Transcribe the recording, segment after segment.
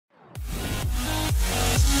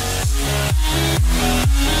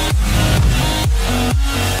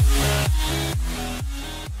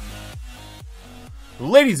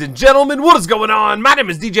Ladies and gentlemen, what is going on? My name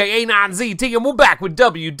is DJ A9ZT, and we're back with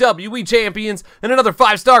WWE Champions and another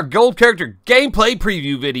 5-star gold character gameplay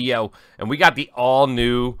preview video. And we got the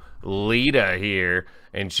all-new Lita here,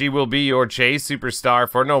 and she will be your Chase superstar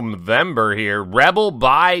for November here. Rebel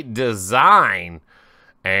by design.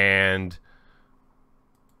 And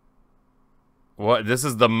what? This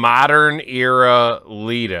is the modern era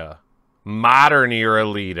Lita. Modern era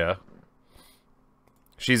Lita.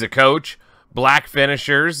 She's a coach. Black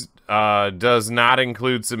finishers does not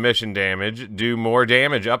include submission damage. Do more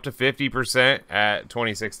damage, up to 50% at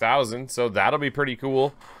 26,000. So that'll be pretty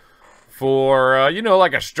cool for, you know,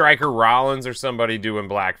 like a Striker Rollins or somebody doing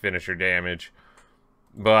black finisher damage.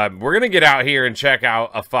 But we're going to get out here and check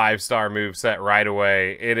out a 5-star moveset right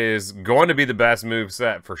away. It is going to be the best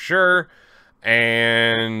moveset for sure.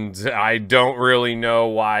 And I don't really know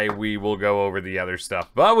why we will go over the other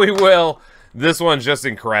stuff, but we will. This one's just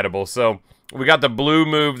incredible. So we got the blue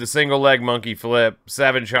move, the single leg monkey flip,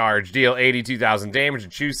 7 charge, deal 82,000 damage,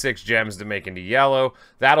 and choose 6 gems to make into yellow.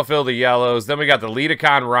 That'll fill the yellows. Then we got the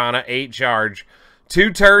Lita-Con Rana, 8 charge,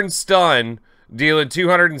 2 turn stun, dealing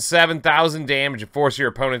 207,000 damage and force your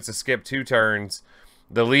opponents to skip 2 turns.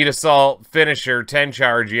 The Lead Assault finisher, 10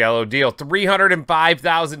 charge yellow, deal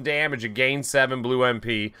 305,000 damage and gain 7 blue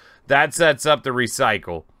MP. That sets up the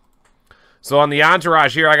recycle. So on the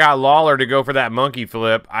entourage here, I got Lawler to go for that monkey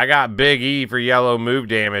flip. I got Big E for yellow move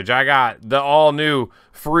damage. I got the all-new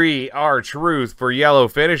free R-Truth for yellow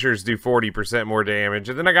finishers, do 40% more damage.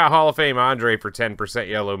 And then I got Hall of Fame Andre for 10%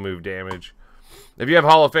 yellow move damage. If you have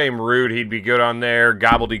Hall of Fame Rude, he'd be good on there.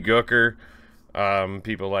 Gobbledygooker,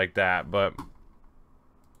 people like that. But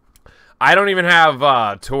I don't even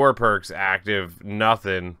have tour perks active,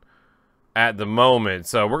 nothing at the moment.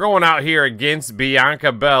 So we're going out here against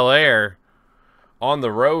Bianca Belair. On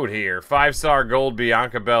the road here, 5-star gold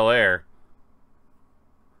Bianca Belair.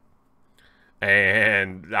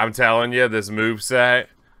 And I'm telling you, this moveset,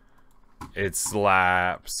 it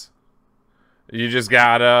slaps. You just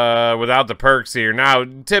got, without the perks here. Now,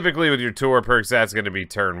 typically with your tour perks, that's going to be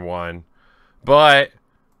turn 1. But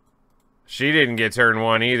she didn't get turn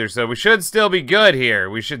 1 either, so we should still be good here.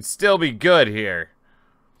 We should still be good here.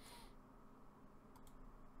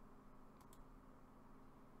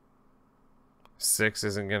 Six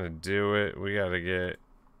isn't gonna do it. We gotta get.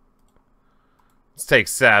 Let's take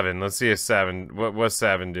 7. Let's see if 7. What's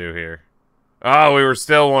 7 do here? Oh, we were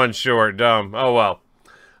still 1 short. Dumb. Oh well.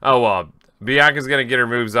 Oh well. Bianca's gonna get her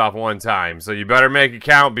moves off 1 time, so you better make it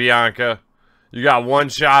count, Bianca. You got 1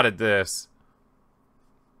 shot at this.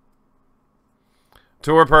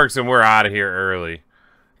 Tour perks and we're out of here early,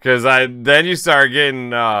 because then you start getting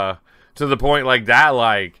to the point like that,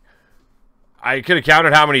 like. I could have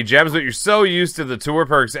counted how many gems, but you're so used to the tour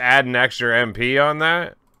perks adding extra MP on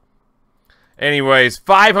that. Anyways,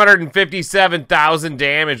 557,000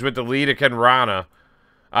 damage with the Lita-Con Rana.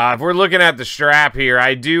 If we're looking at the strap here,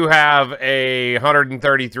 I do have a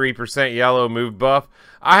 133% yellow move buff.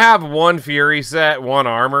 I have 1 Fury set, 1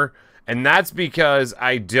 armor, and that's because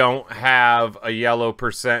I don't have a yellow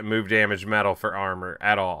percent move damage medal for armor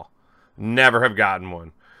at all. Never have gotten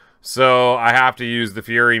one. So I have to use the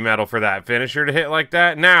Fury medal for that finisher to hit like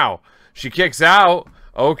that. Now, she kicks out.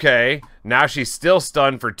 Okay, now she's still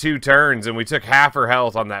stunned for 2 turns, and we took half her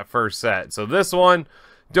health on that first set. So this one,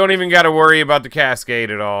 don't even got to worry about the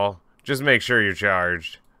cascade at all. Just make sure you're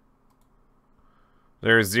charged.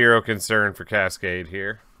 There's 0 concern for cascade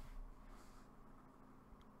here.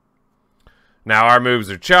 Now our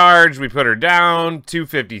moves are charged. We put her down.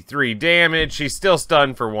 253 damage. She's still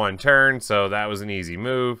stunned for 1 turn, so that was an easy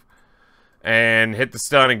move. And hit the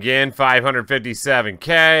stun again,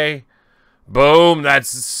 557k. Boom, that's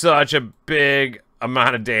such a big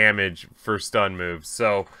amount of damage for stun moves.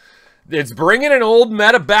 So it's bringing an old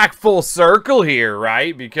meta back full circle here,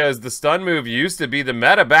 right? Because the stun move used to be the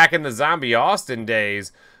meta back in the Zombie Austin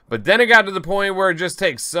days. But then it got to the point where it just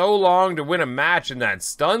takes so long to win a match in that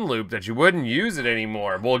stun loop that you wouldn't use it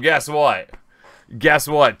anymore. Well, guess what? Guess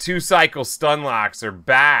what? 2 cycle stun locks are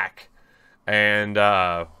back. And,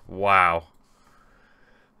 wow.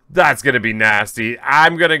 That's going to be nasty.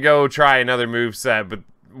 I'm going to go try another moveset, but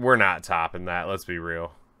we're not topping that. Let's be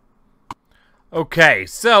real. Okay,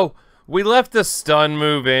 so we left the stun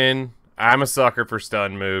move in. I'm a sucker for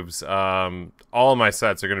stun moves. All of my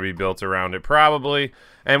sets are going to be built around it, probably.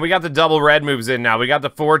 And we got the double red moves in now. We got the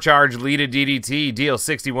 4-charge Lita DDT, deal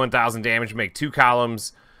 61,000 damage, make 2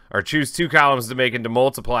 columns, or choose 2 columns to make into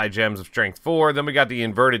multiply gems of strength 4. Then we got the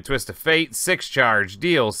inverted Twist of Fate, 6-charge,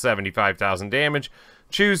 deal 75,000 damage.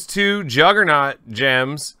 Choose 2 Juggernaut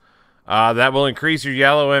gems That will increase your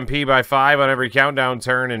yellow MP by 5 on every countdown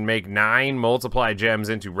turn and make 9 multiply gems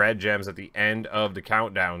into red gems at the end of the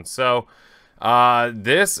countdown. So,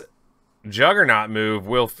 this Juggernaut move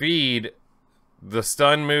will feed the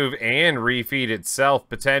stun move and refeed itself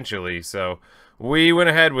potentially. So, we went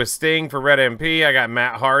ahead with Sting for red MP. I got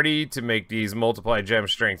Matt Hardy to make these multiply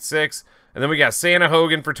gems strength 6. And then we got Santa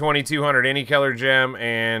Hogan for 2200 any color gem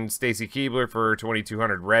and Stacy Keebler for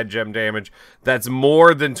 2200 red gem damage. That's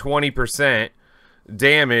more than 20%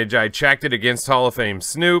 damage. I checked it against Hall of Fame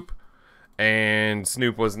Snoop, and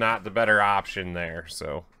Snoop was not the better option there.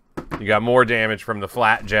 So you got more damage from the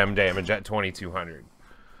flat gem damage at 2200.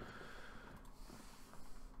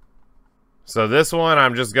 So this one,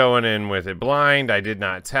 I'm just going in with it blind. I did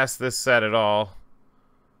not test this set at all.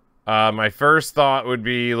 My first thought would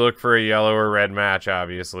be look for a yellow or red match,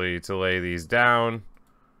 obviously, to lay these down.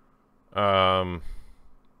 I'll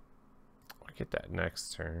get that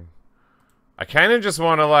next turn. I kind of just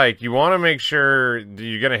want to, like, you want to make sure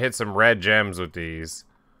you're going to hit some red gems with these.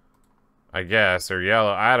 I guess, or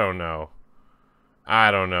yellow. I don't know.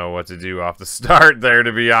 I don't know what to do off the start there,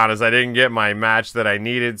 to be honest. I didn't get my match that I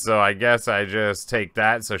needed, so I guess I just take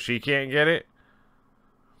that so she can't get it.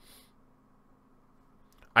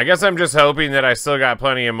 I guess I'm just hoping that I still got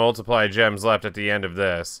plenty of multiply gems left at the end of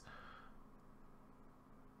this.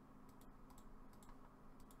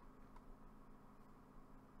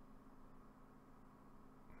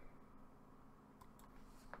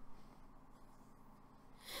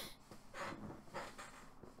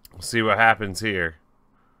 We'll see what happens here.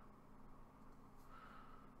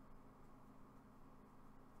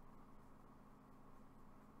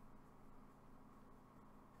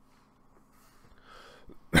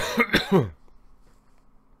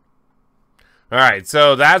 Alright,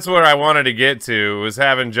 so that's what I wanted to get to, was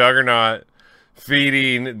having Juggernaut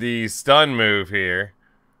feeding the stun move here.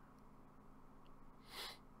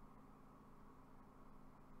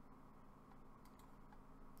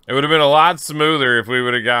 It would have been a lot smoother if we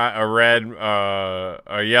would have got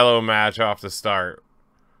a yellow match off the start.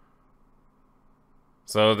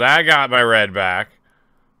 So that got my red back.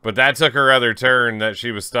 But that took her other turn that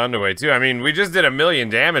she was stunned away too. I mean, we just did 1,000,000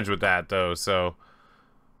 damage with that though, so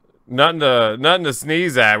nothing to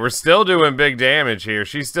sneeze at. We're still doing big damage here.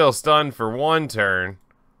 She's still stunned for 1 turn.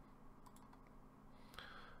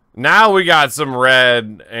 Now we got some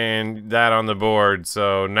red and that on the board,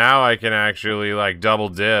 so now I can actually like double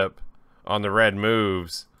dip on the red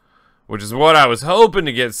moves, which is what I was hoping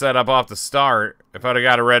to get set up off the start. If I'd have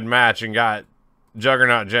got a red match and got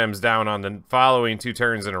Juggernaut gems down on the following 2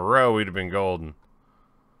 turns in a row, we'd have been golden.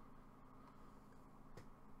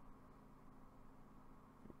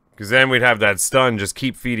 Because then we'd have that stun, just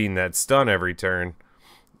keep feeding that stun every turn.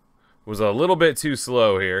 Was a little bit too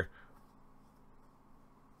slow here.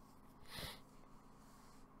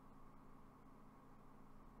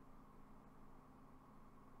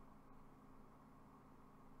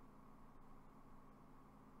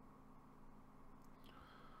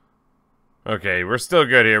 Okay, we're still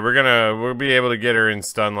good here. We'll be able to get her in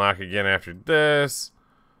stun lock again after this.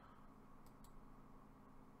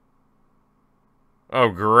 Oh,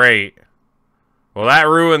 great. Well, that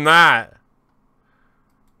ruined that.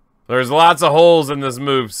 There's lots of holes in this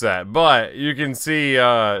moveset, but you can see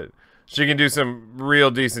she can do some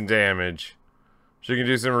real decent damage. She can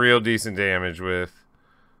do some real decent damage with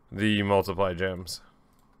the multiply gems.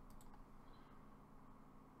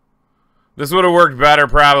 This would have worked better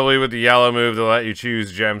probably with the yellow move to let you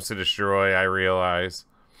choose gems to destroy, I realize.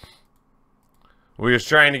 We was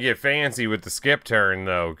trying to get fancy with the skip turn,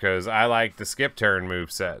 though, because I like the skip turn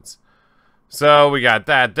movesets. So, we got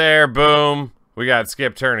that there. Boom. We got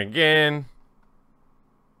skip turn again.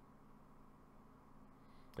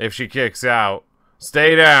 If she kicks out.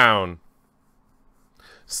 Stay down.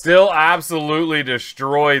 Still absolutely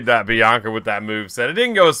destroyed that Bianca with that moveset. It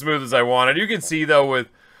didn't go as smooth as I wanted. You can see, though, with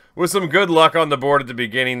some good luck on the board at the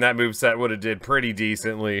beginning, that moveset would have did pretty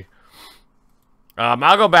decently.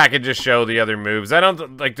 I'll go back and just show the other moves. I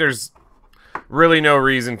don't, like, there's really no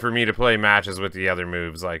reason for me to play matches with the other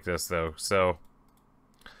moves like this, though. So,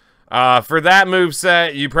 for that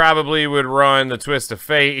moveset, you probably would run the Twist of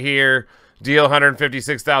Fate here. Deal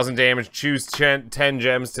 156,000 damage, choose 10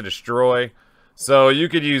 gems to destroy. So, you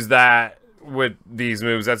could use that with these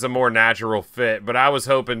moves. That's a more natural fit, but I was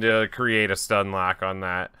hoping to create a stun lock on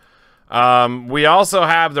that. We also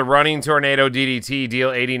have the Running Tornado DDT,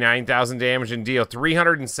 deal 89,000 damage and deal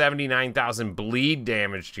 379,000 bleed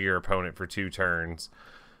damage to your opponent for 2 turns.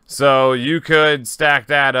 So you could stack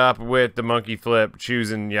that up with the Monkey Flip,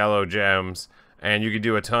 choosing yellow gems, and you could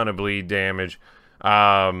do a ton of bleed damage.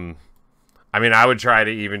 I mean, I would try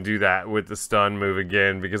to even do that with the stun move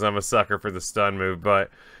again because I'm a sucker for the stun move.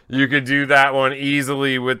 But you could do that one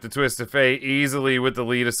easily with the Twist of Fate, easily with the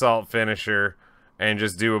Lead Assault finisher, and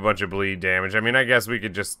just do a bunch of bleed damage. I mean, I guess we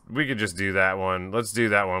could just do that one. Let's do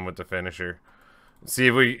that one with the finisher. See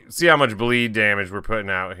how much bleed damage we're putting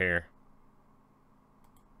out here.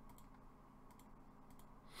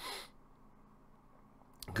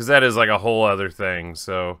 Because that is like a whole other thing.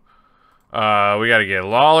 So we got to get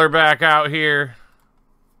Lawler back out here.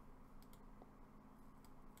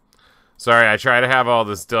 Sorry, I try to have all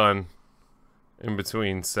this done in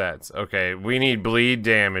between sets. Okay, we need bleed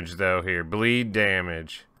damage though here. Bleed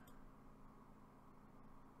damage.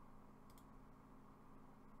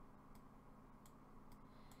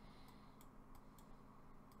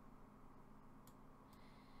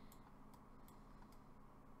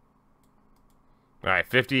 Alright,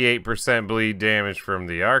 58% bleed damage from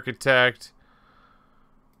the Architect.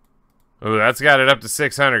 Ooh, that's got it up to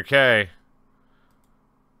 600k.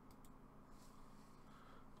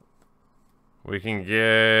 We can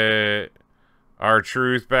get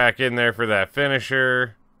R-Truth back in there for that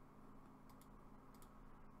finisher.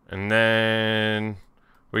 And then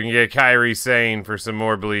we can get Kairi Sane for some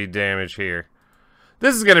more bleed damage here.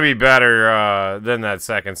 This is going to be better than that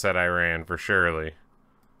second set I ran, for surely.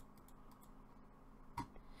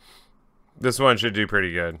 This one should do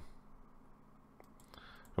pretty good.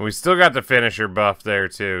 And we still got the finisher buff there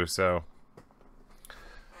too, so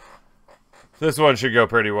this one should go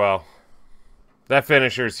pretty well. That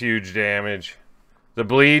finisher's huge damage. The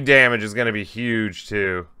bleed damage is going to be huge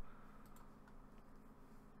too.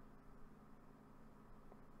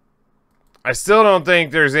 I still don't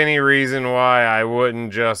think there's any reason why I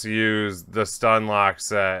wouldn't just use the stun lock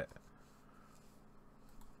set.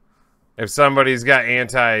 If somebody's got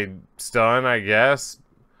anti-stun, I guess.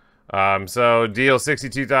 So deal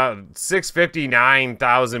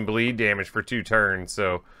 659,000 bleed damage for 2 turns.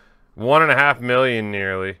 So 1.5 million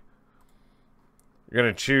nearly. You're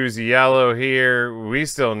going to choose yellow here. We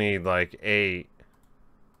still need like 8.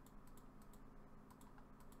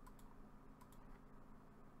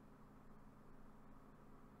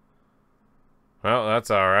 Well,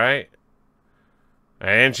 that's alright.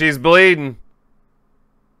 And she's bleeding.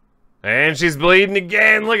 And she's bleeding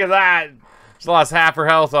again. Look at that. She's lost half her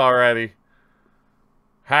health already.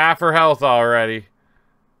 Half her health already.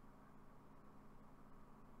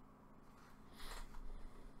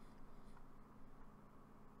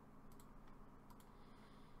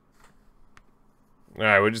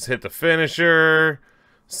 Alright, we just hit the finisher.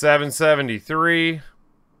 773.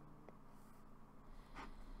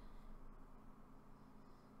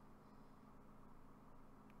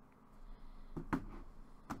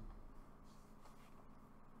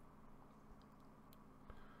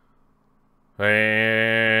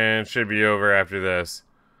 And should be over after this.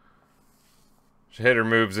 Hit her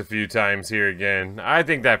moves a few times here again. I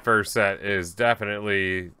think that first set is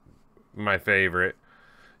definitely my favorite.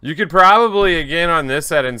 You could probably, again on this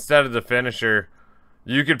set, instead of the finisher,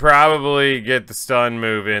 you could probably get the stun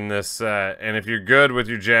move in this set. And if you're good with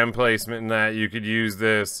your gem placement in that, you could use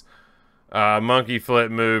this monkey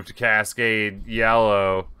flip move to cascade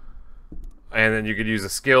yellow. And then you could use a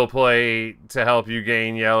skill plate to help you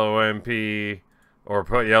gain yellow MP or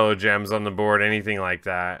put yellow gems on the board, anything like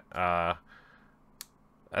that.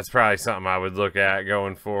 That's probably something I would look at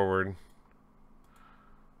going forward.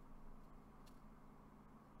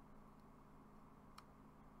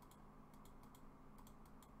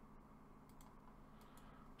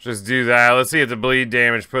 Just do that. Let's see if the bleed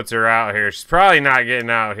damage puts her out here. She's probably not getting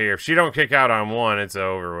out here. If she don't kick out on 1, it's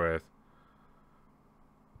over with.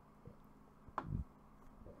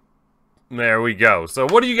 There we go. So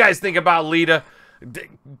what do you guys think about Lita?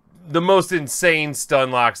 The most insane stun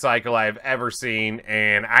lock cycle I've ever seen,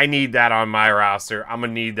 and I need that on my roster. I'm going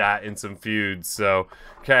to need that in some feuds, so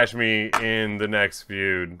catch me in the next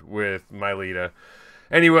feud with my Lita.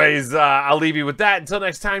 Anyways, I'll leave you with that. Until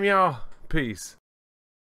next time, y'all. Peace.